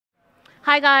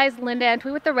Hi guys, Linda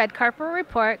Antwi with the Red Carpet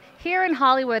Report here in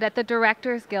Hollywood at the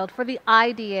Directors Guild for the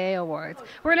IDA Awards.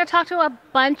 We're going to talk to a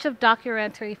bunch of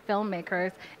documentary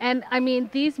filmmakers, and I mean,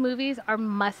 these movies are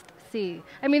must-see.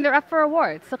 I mean, they're up for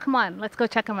awards, so come on, let's go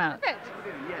check them out. Perfect.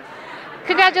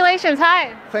 Congratulations,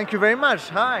 hi. Thank you very much,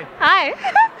 hi. Hi.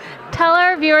 Tell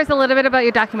our viewers a little bit about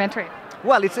your documentary.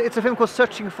 Well, it's a film called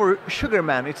Searching for Sugar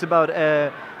Man. It's about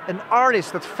an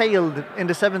artist that failed in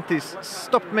the 70s,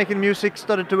 stopped making music,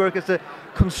 started to work as a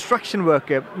construction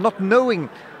worker, not knowing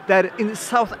that in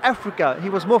South Africa he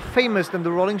was more famous than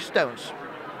the Rolling Stones.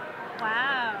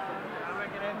 Wow.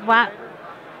 Wow.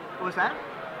 What was that?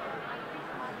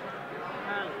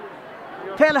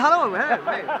 Hello.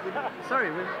 Hey.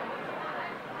 Sorry.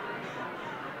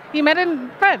 You met a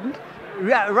friend?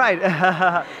 Yeah, right.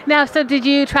 Now, so did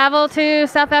you travel to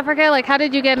South Africa? Like, how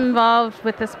did you get involved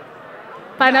with this?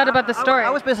 Find out about the story. I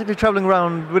was basically traveling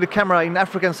around with a camera in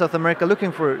Africa and South America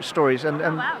looking for stories, and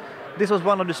wow. This was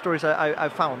one of the stories I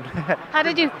found. How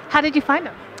did you find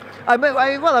them? I met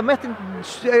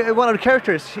one of the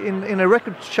characters in a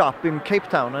record shop in Cape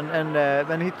Town,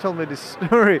 and he told me this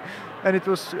story, and it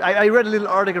was I read a little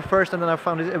article first, and then I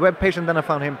found a web page, and then I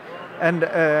found him, and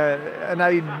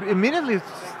I immediately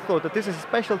thought that this is a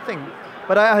special thing,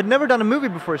 but I had never done a movie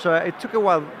before, so it took a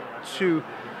while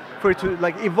for it to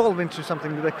like evolve into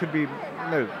something that could be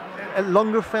a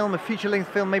longer film, a feature-length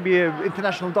film, maybe an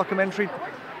international documentary.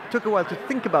 It took a while to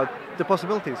think about the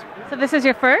possibilities. So this is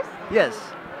your first? Yes.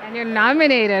 And you're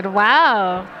nominated.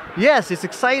 Wow. Yes, it's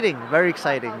exciting, very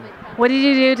exciting. What did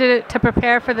you do to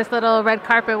prepare for this little red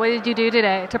carpet? What did you do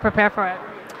today to prepare for it?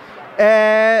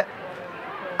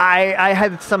 I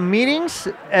had some meetings,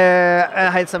 I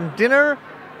had some dinner,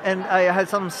 and I had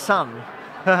some sun.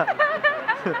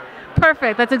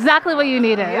 Perfect. That's exactly what you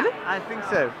needed. Yeah, I think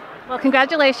so. Well,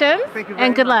 congratulations. Thank you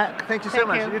and good luck. Thank you so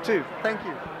much. You too. Thank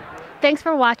you. Thanks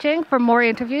for watching. For more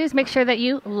interviews, make sure that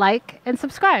you like and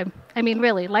subscribe. I mean,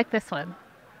 really, like this one.